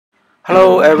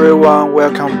Hello everyone,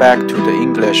 welcome back to the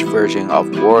English version of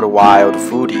World Wild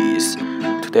Foodies.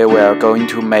 Today we are going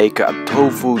to make a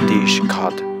tofu dish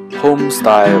called Home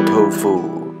Style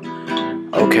Tofu.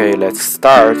 Okay, let's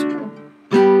start.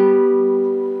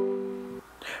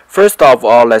 First of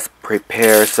all, let's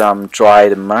prepare some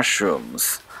dried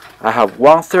mushrooms. I have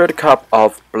 1/3 cup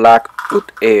of black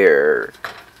wood air.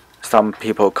 Some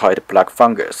people call it black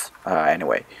fungus,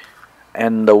 anyway.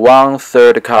 And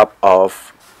 1/3 cup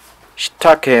of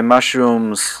shiitake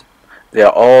mushrooms. They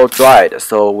are all dried,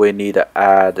 so we need to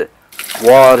add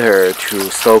water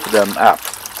to soak them up.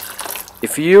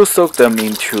 If you soak them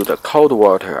into the cold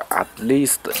water, at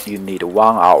least you need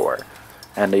 1 hour.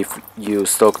 And if you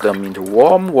soak them into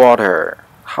warm water,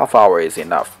 half hour is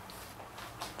enough.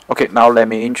 Okay, now let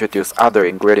me introduce other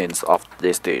ingredients of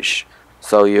this dish.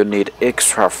 So you need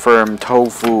extra firm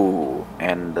tofu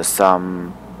and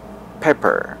some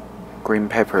pepper, green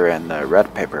pepper and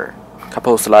red pepper,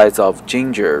 couple slices of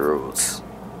ginger roots,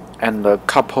 and a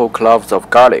couple cloves of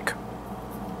garlic.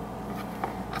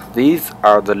 These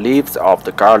are the leaves of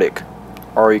the garlic,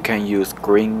 or you can use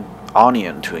green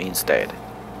onion too instead.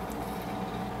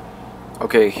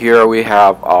 Okay, here we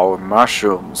have our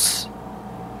mushrooms.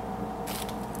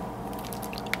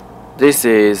 This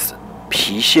is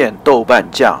郫县豆瓣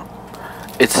酱.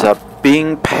 It's a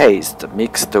bean paste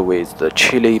mixed with the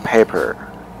chili pepper,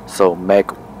 so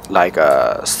make like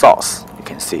a sauce. You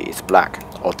can see it's black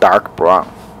or dark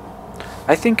brown.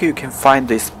 I think you can find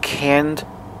this canned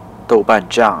豆瓣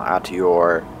酱 at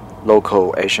your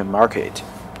local Asian market.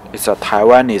 It's a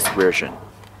Taiwanese version.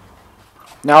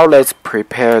 Now let's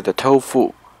prepare the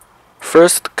tofu.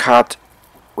 First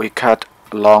we cut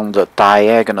along the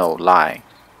diagonal line.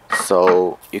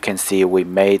 So you can see we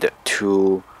made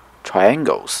 2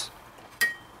 triangles.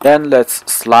 Then let's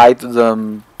slide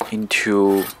them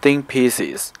into thin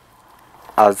pieces,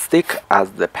 as thick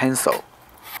as the pencil.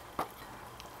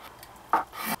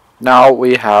 Now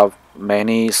we have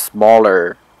many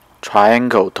smaller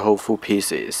triangle tofu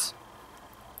pieces.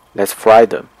 Let's fry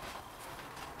them.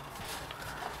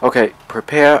 Okay,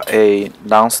 prepare a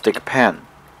non-stick pan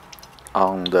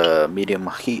on the medium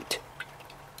heat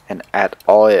and add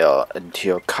oil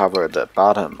until cover the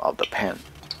bottom of the pan.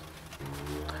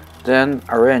 Then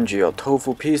arrange your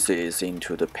tofu pieces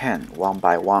into the pan one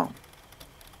by one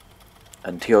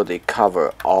until they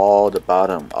cover all the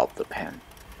bottom of the pan.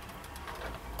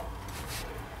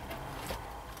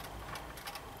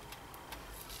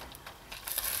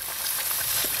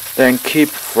 Then keep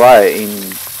frying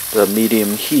in the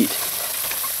medium heat.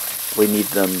 We need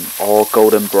them all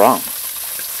golden brown.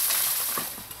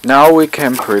 Now we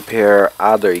can prepare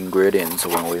other ingredients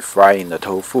when we fry in the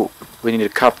tofu. We need to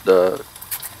cut the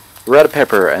red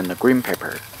pepper and the green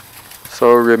pepper.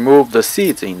 So remove the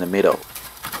seeds in the middle.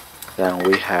 Then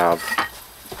we have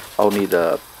only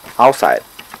the outside.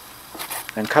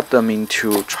 And cut them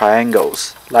into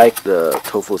triangles like the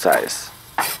tofu size.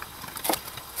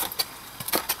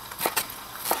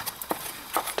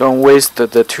 Don't waste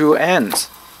the 2 ends.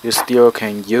 You still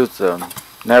can use them.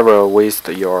 Never waste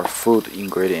your food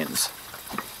ingredients.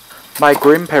 My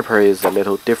green pepper is a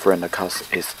little different because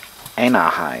it's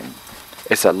Anaheim.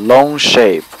 It's a long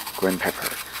shape green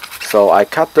pepper. So I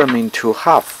cut them into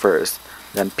half first,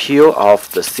 then peel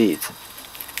off the seeds.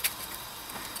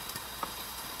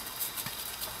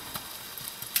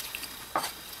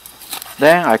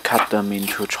 Then I cut them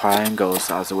into triangles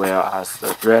as well as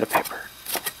the red pepper.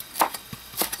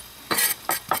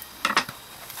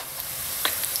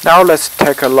 Now let's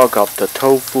take a look at the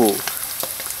tofu.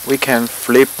 We can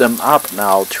flip them up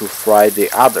now to fry the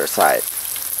other side.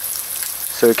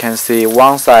 So you can see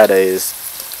one side is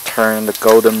turned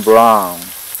golden brown.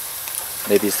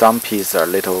 Maybe some pieces are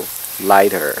a little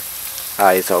lighter.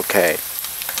 It's okay.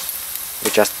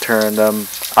 We just turn them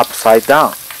upside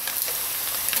down.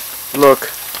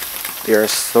 Look, they are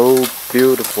so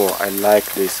beautiful. I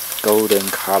like this golden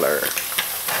color.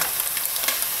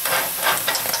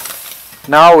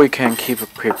 Now we can keep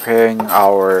preparing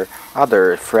our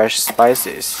other fresh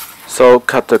spices. So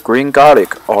cut the green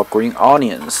garlic or green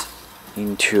onions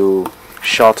into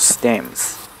short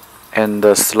stems and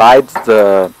slide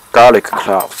the garlic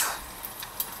cloves.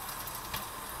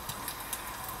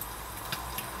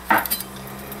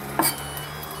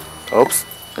 Oops,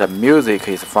 the music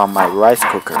is from my rice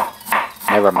cooker.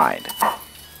 Never mind.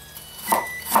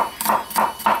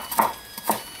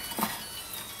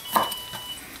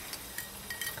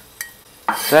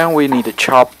 Then we need to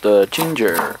chop the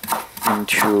ginger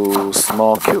into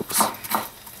small cubes.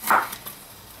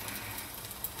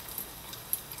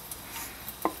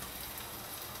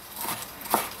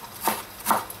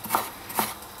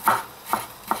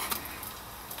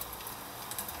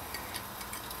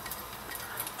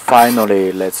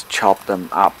 Finally, let's chop them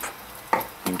up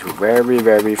into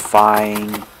very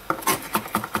fine,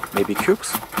 maybe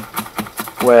cubes.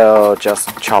 Well,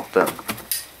 just chop them.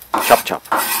 Chop.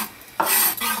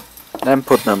 Then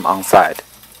put them on side.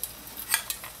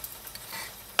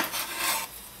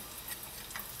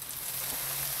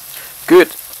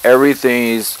 Good.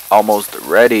 Everything is almost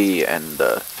ready and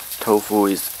the tofu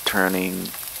is turning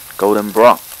golden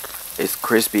brown. It's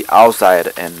crispy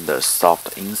outside and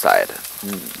soft inside.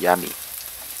 Yummy.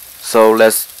 So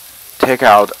let's take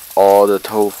out all the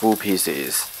tofu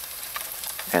pieces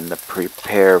and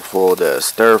prepare for the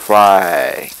stir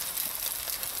fry.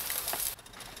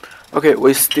 Okay,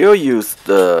 we still use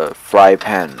the fry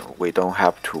pan. We don't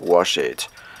have to wash it.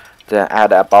 Then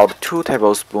add about 2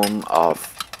 tablespoons of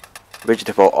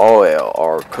vegetable oil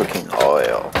or cooking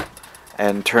oil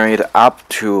and turn it up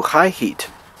to high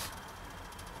heat.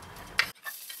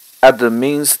 Add the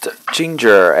minced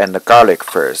ginger and the garlic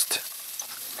first.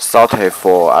 Saute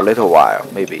for a little while,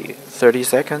 maybe 30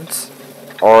 seconds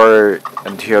or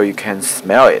until you can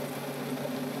smell it.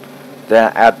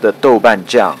 Then add the 豆瓣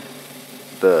酱,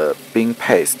 the bean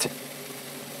paste,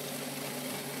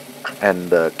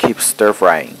 and keep stir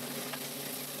frying.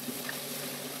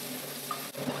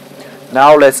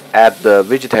 Now let's add the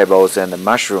vegetables and the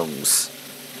mushrooms,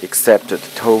 except the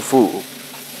tofu.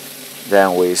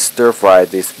 Then we stir fry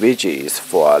these veggies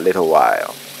for a little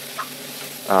while.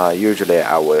 Usually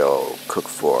I will cook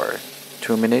for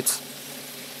 2 minutes.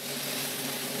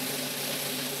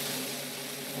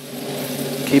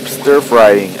 Keep stir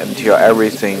frying until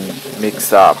everything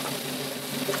mixes up.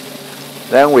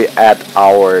 Then we add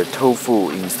our tofu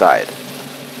inside.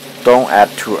 Don't add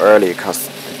too early because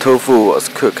the tofu was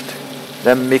cooked.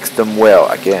 Then mix them well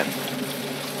again.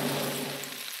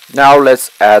 Now let's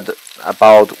add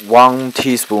about 1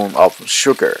 teaspoon of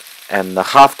sugar and a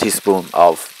half teaspoon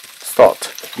of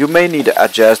salt. You may need to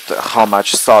adjust how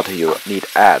much salt you need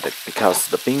to add because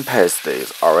the bean paste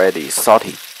is already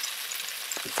salty.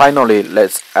 Finally,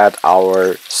 let's add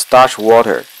our starch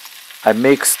water. I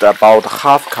mixed about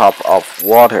half cup of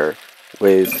water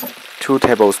with 2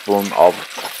 tablespoons of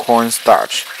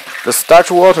cornstarch. The starch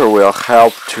water will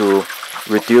help to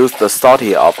reduce the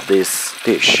salty of this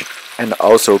dish and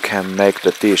also can make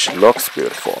the dish looks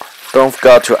beautiful. Don't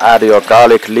forget to add your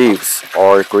garlic leaves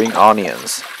or green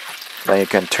onions. Then you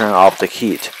can turn off the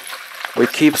heat. We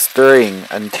keep stirring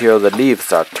until the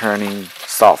leaves are turning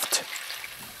soft.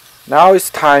 Now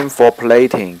it's time for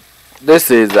plating.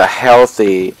 This is a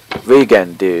healthy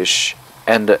vegan dish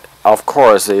and of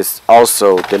course it's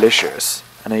also delicious.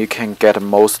 And you can get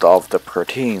most of the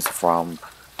proteins from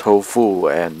tofu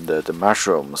and the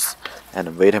mushrooms and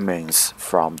vitamins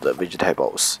from the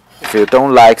vegetables. If you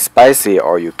don't like spicy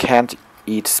or you can't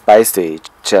eat spicy,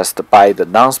 just buy the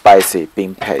non-spicy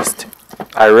bean paste.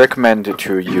 I recommend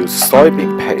to use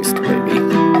soybean paste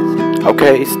maybe.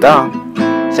 Okay, it's done.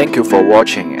 Thank you for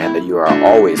watching and you are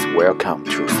always welcome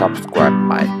to subscribe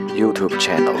my YouTube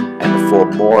channel. And for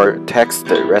more text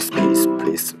recipes,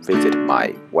 please visit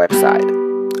my website.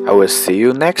 I will see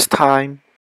you next time.